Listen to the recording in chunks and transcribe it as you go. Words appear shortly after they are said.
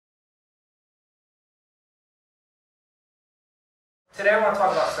Today I want to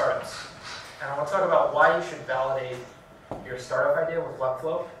talk about startups, and I want to talk about why you should validate your startup idea with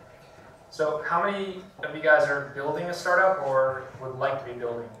Webflow. So how many of you guys are building a startup or would like to be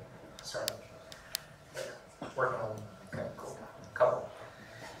building a startup? Working on them. Okay, cool. A couple.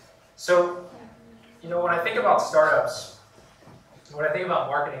 So, when I think about startups, when I think about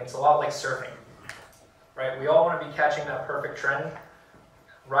marketing, it's a lot like surfing, right? We all want to be catching that perfect trend,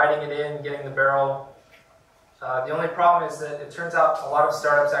 riding it in, getting the barrel. The only problem is that it turns out a lot of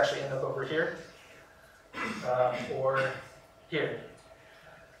startups actually end up over here or here.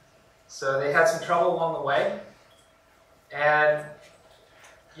 So they had some trouble along the way, and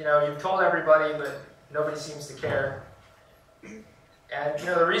you've told everybody, but nobody seems to care. And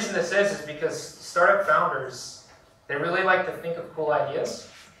the reason this is because startup founders, they really like to think of cool ideas,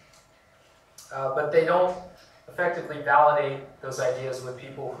 but they don't effectively validate those ideas with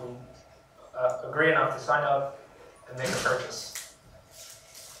people who agree enough to sign up and make a purchase.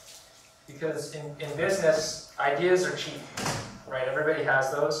 Because in business, ideas are cheap, right? Everybody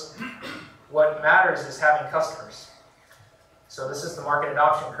has those. What matters is having customers. So this is the market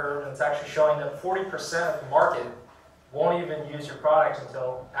adoption curve, and it's actually showing that 40% of the market won't even use your product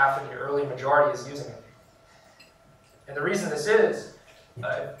until after the early majority is using it. And the reason this is,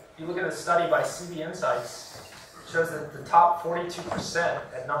 if you look at a study by CB Insights, it shows that the top 42%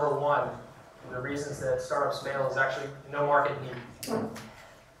 at number one, the reasons that startups fail is actually no market need.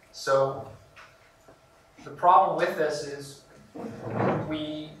 So the problem with this is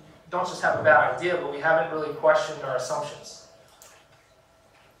we don't just have a bad idea, but we haven't really questioned our assumptions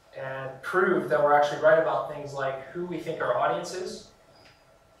and proved that we're actually right about things like who we think our audience is,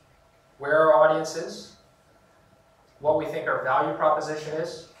 where our audience is, what we think our value proposition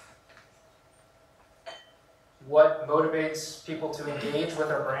is, what motivates people to engage with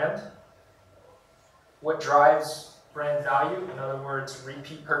our brand, what drives brand value, in other words,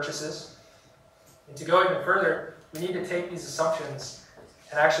 repeat purchases. And to go even further, we need to take these assumptions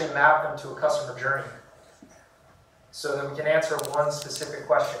and actually map them to a customer journey so that we can answer one specific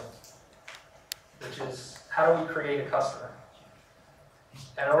question, which is, how do we create a customer?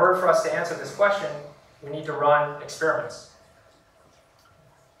 And in order for us to answer this question, we need to run experiments.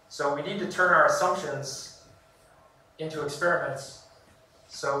 So we need to turn our assumptions into experiments.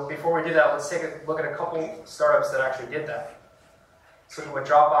 So before we do that, let's take a look at a couple startups that actually did that. Let's look at what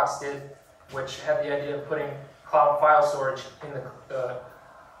Dropbox did, which had the idea of putting cloud file storage in the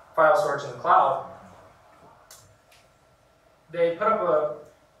cloud. They put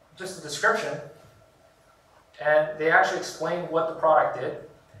up just a description, and they actually explained what the product did,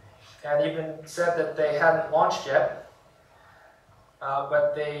 and even said that they hadn't launched yet,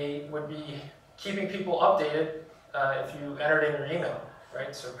 but they would be keeping people updated if you entered in your email.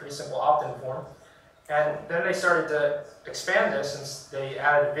 Right, so a pretty simple opt-in form. And then they started to expand this, and they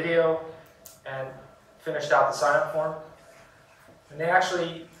added a video and finished out the sign-up form. And they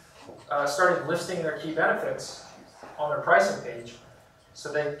actually started listing their key benefits on their pricing page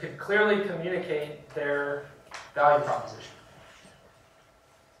so they could clearly communicate their value proposition.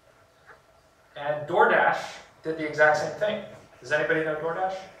 And DoorDash did the exact same thing. Does anybody know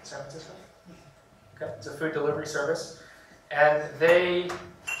DoorDash in San Francisco? Okay, it's a food delivery service. And they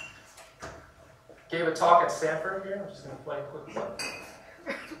gave a talk at Stanford here. I'm just going to play a quick clip.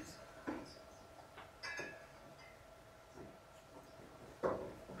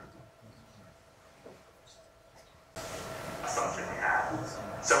 Assumption we had.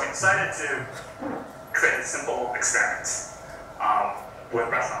 So we decided to create a simple experiment with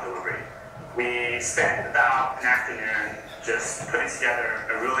restaurant delivery. We spent about an afternoon just putting together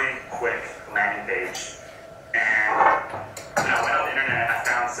a really quick landing page. And I went on the internet, I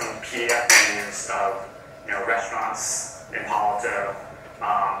found some PDF menus of restaurants in Palo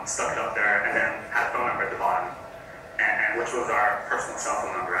Alto, stuck it up there, and then had a phone number at the bottom, and which was our personal cell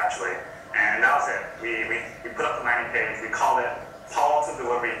phone number actually. And that was it. We put up the landing page. We called it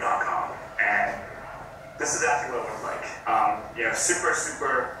paloaltodelivery.com, and this is actually what it looked like. Super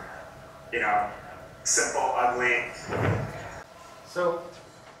simple, ugly. So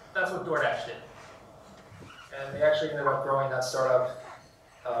that's what DoorDash did. And they actually ended up growing that startup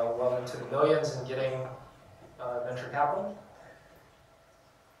well into the millions and getting venture capital.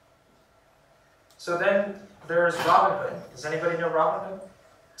 So then there's Robinhood. Does anybody know Robinhood?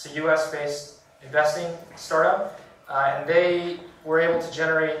 It's a US-based investing startup. And they were able to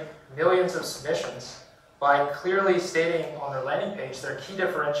generate millions of submissions by clearly stating on their landing page their key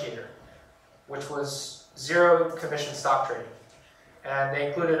differentiator, which was zero commission stock trading. And they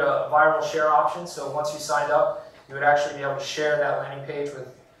included a viral share option, so once you signed up, you would actually be able to share that landing page with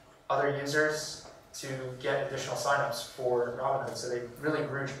other users to get additional signups for Robinhood, so they really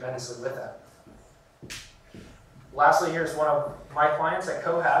grew tremendously with that. Lastly, here's one of my clients at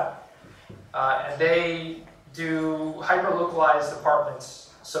Cohab, and they do hyper-localized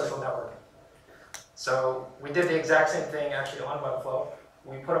apartments social networking. So we did the exact same thing actually on Webflow.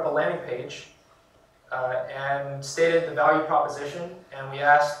 We put up a landing page and stated the value proposition, and we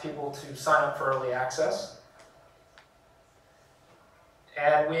asked people to sign up for early access.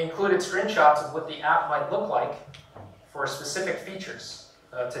 And we included screenshots of what the app might look like for specific features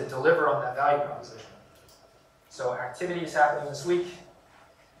to deliver on that value proposition. So activities happening this week,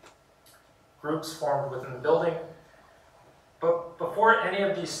 groups formed within the building. But before any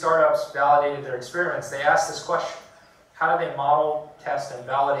of these startups validated their experiments, they asked this question: how do they model, test, and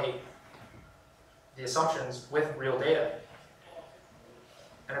validate the assumptions with real data?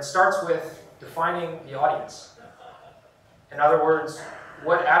 And it starts with defining the audience. In other words,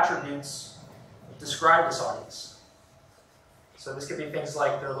 what attributes describe this audience? So this could be things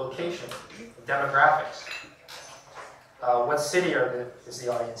like their location, demographics, what city is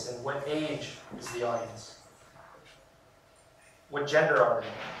the audience in, what age is the audience, what gender are they?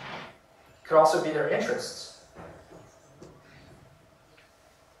 Could also be their interests.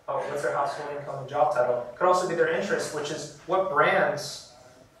 Oh, what's their household income and job title? Could also be their interests, which is what brands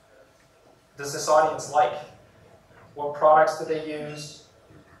does this audience like? What products do they use?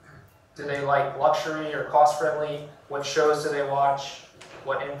 Do they like luxury or cost-friendly? What shows do they watch?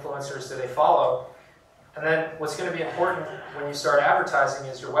 What influencers do they follow? And then what's going to be important when you start advertising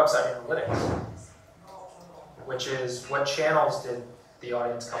is your website analytics, which is what channels did the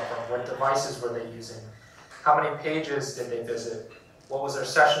audience come from? What devices were they using? How many pages did they visit? What was their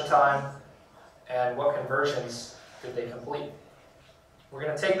session time? And what conversions did they complete? We're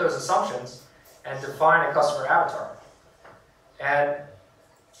going to take those assumptions and define a customer avatar. And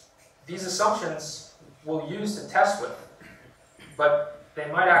these assumptions we'll use to test with, but they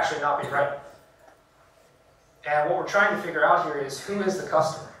might actually not be right. And what we're trying to figure out here is, who is the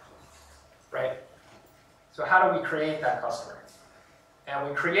customer, right? So how do we create that customer? And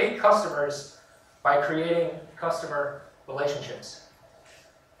we create customers by creating customer relationships.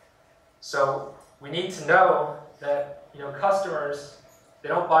 So we need to know that, customers, they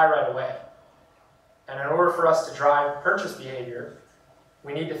don't buy right away. And in order for us to drive purchase behavior,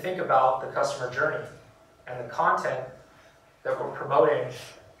 we need to think about the customer journey and the content that we're promoting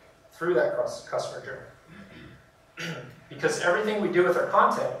through that customer journey. Because everything we do with our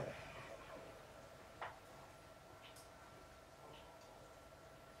content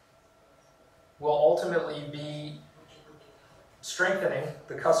will ultimately be strengthening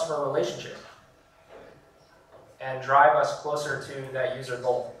the customer relationship and drive us closer to that user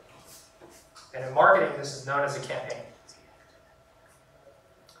goal. And in marketing, this is known as a campaign.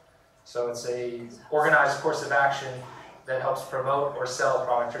 So it's an organized course of action that helps promote or sell a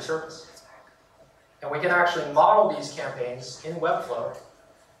product or service. And we can actually model these campaigns in Webflow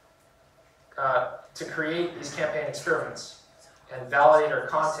to create these campaign experiments and validate our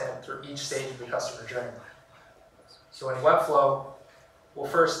content through each stage of the customer journey. So in Webflow, we'll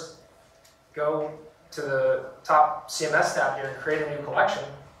first go to the top CMS tab here and create a new collection.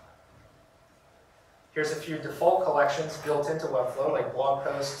 Here's a few default collections built into Webflow, like blog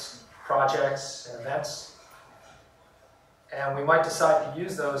posts, projects, and events. And we might decide to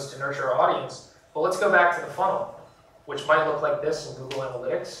use those to nurture our audience. But let's go back to the funnel, which might look like this in Google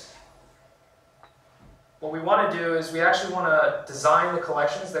Analytics. What we want to do is we actually want to design the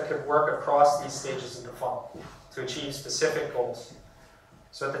collections that could work across these stages of the funnel to achieve specific goals.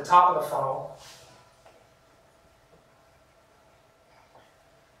 So at the top of the funnel,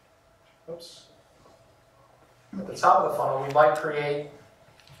 at the top of the funnel, we might create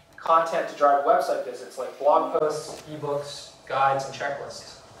content to drive website visits, like blog posts, ebooks, guides, and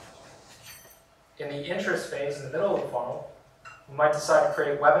checklists. In the interest phase, in the middle of the funnel, we might decide to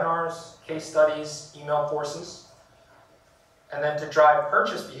create webinars, case studies, email courses. And then to drive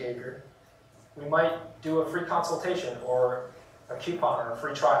purchase behavior, we might do a free consultation or a coupon or a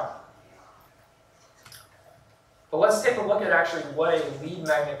free trial. But let's take a look at actually what a lead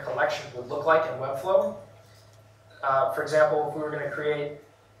magnet collection would look like in Webflow. For example, if we were going to create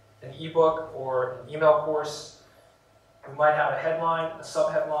an ebook or an email course, we might have a headline, a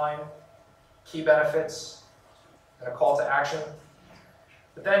subheadline, key benefits, and a call to action.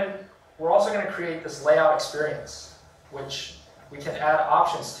 But then we're also going to create this layout experience, which we can add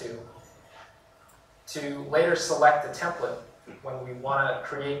options to later select the template when we want to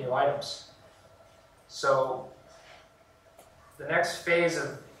create new items. So the next phase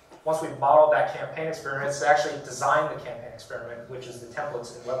of, once we've modeled that campaign experiment, is to actually design the campaign experiment, which is the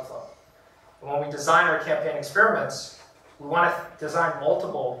templates in Webflow. When we design our campaign experiments, we want to design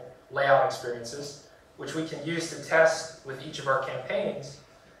multiple layout experiences, which we can use to test with each of our campaigns.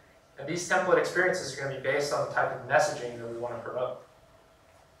 And these template experiences are going to be based on the type of messaging that we want to promote.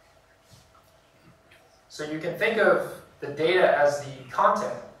 So you can think of the data as the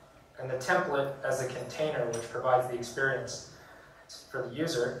content and the template as the container which provides the experience for the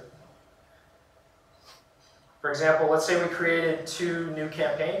user. For example, let's say we created 2 new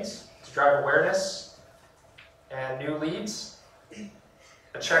campaigns to drive awareness and new leads,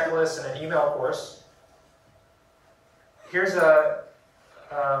 a checklist and an email course. Here's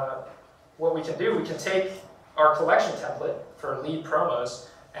what we can do. We can take our collection template for lead promos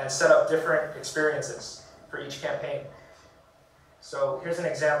and set up different experiences for each campaign. So here's an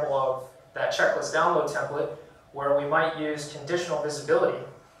example of that checklist download template where we might use conditional visibility.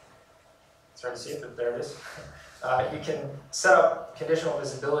 It's hard to see it, but there it is. You can set up conditional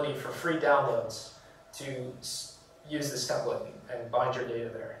visibility for free downloads to use this template and bind your data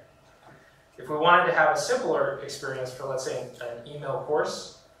there. If we wanted to have a simpler experience for, let's say, an email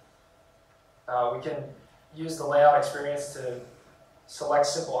course, we can use the layout experience to select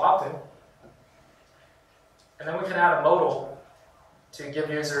simple opt-in, and then we can add a modal to give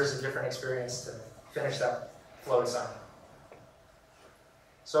users a different experience to finish that flow design.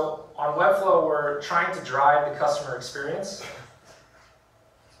 So on Webflow, we're trying to drive the customer experience,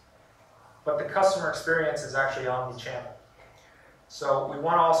 but the customer experience is actually omni-channel. So we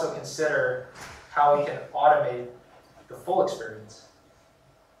want to also consider how we can automate the full experience.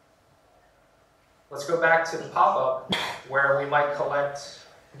 Let's go back to the pop-up where we might collect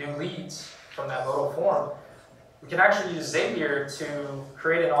new leads from that modal form. We can actually use Zapier to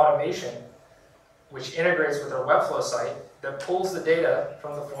create an automation which integrates with our Webflow site that pulls the data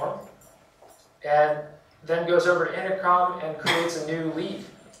from the form and then goes over to Intercom and creates a new lead,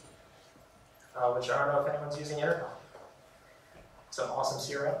 which I don't know if anyone's using Intercom. It's an awesome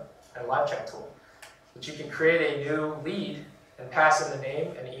CRM and live chat tool. But you can create a new lead and pass in the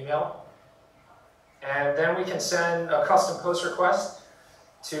name and email. And then we can send a custom post request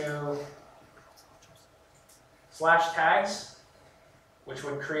to /tags, which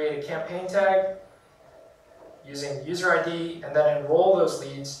would create a campaign tag using user ID and then enroll those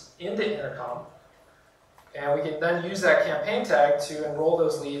leads into Intercom. And we can then use that campaign tag to enroll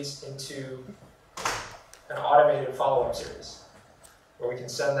those leads into an automated follow-up series where we can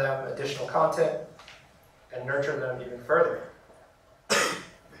send them additional content and nurture them even further.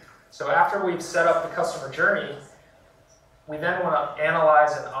 So after we've set up the customer journey, we then want to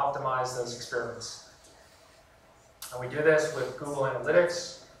analyze and optimize those experiments. And we do this with Google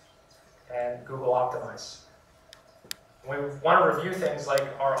Analytics and Google Optimize. We want to review things like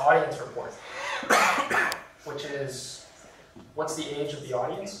our audience report, which is what's the age of the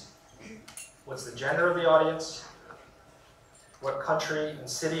audience, what's the gender of the audience, what country and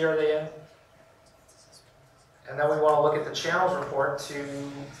city are they in, and then we want to look at the channels report to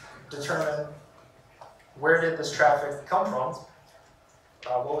determine where did this traffic come from,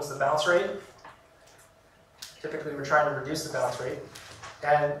 what was the bounce rate. Typically we're trying to reduce the bounce rate,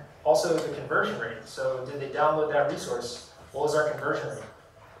 and also the conversion rate. So did they download that resource? What was our conversion rate?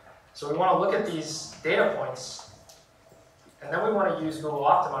 So we want to look at these data points, and then we want to use Google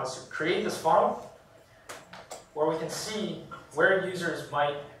Optimize to create this funnel where we can see where users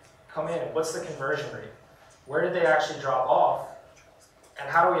might come in, what's the conversion rate, where did they actually drop off, and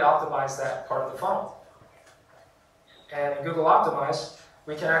how do we optimize that part of the funnel. And in Google Optimize,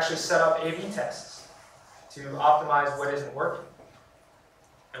 we can actually set up A/B tests to optimize what isn't working.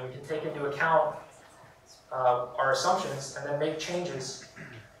 And we can take into account our assumptions and then make changes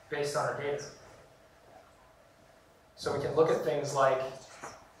based on our data. So we can look at things like,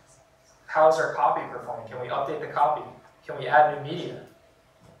 how's our copy performing? Can we update the copy? Can we add new media?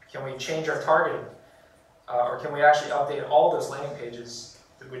 Can we change our targeting? Or can we actually update all those landing pages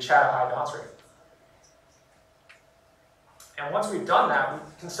which had a high bounce rate? And once we've done that, we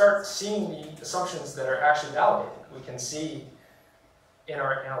can start seeing the assumptions that are actually validated. We can see in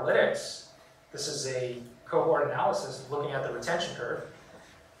our analytics, this is a cohort analysis looking at the retention curve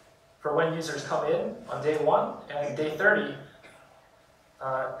for when users come in on day 1 and day 30,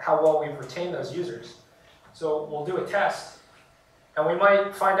 how well we've retained those users. So we'll do a test, and we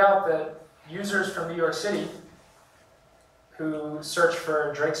might find out that users from New York City who searched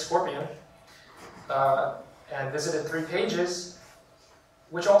for Drake Scorpion and visited 3 pages,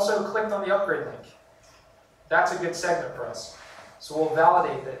 which also clicked on the upgrade link. That's a good segment for us. So we'll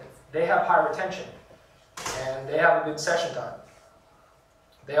validate that they have high retention and they have a good session time.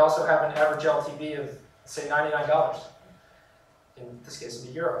 They also have an average LTV of, say, $99. In this case, it'd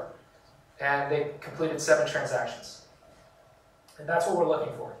be euro. and they completed 7 transactions. And that's what we're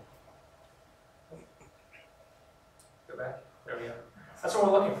looking for. Go back. There we go. That's what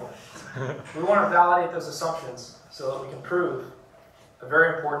we're looking for. We want to validate those assumptions so that we can prove a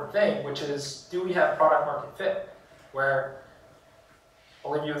very important thing, which is, do we have product market fit? Where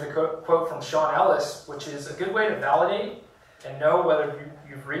I'll leave you with a quote from Sean Ellis, which is a good way to validate and know whether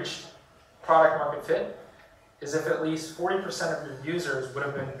you've reached product market fit is if at least 40% of your users would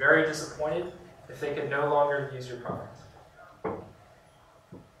have been very disappointed if they could no longer use your product.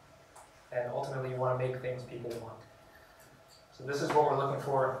 And ultimately, you want to make things people want. So this is what we're looking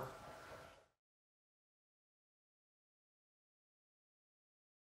for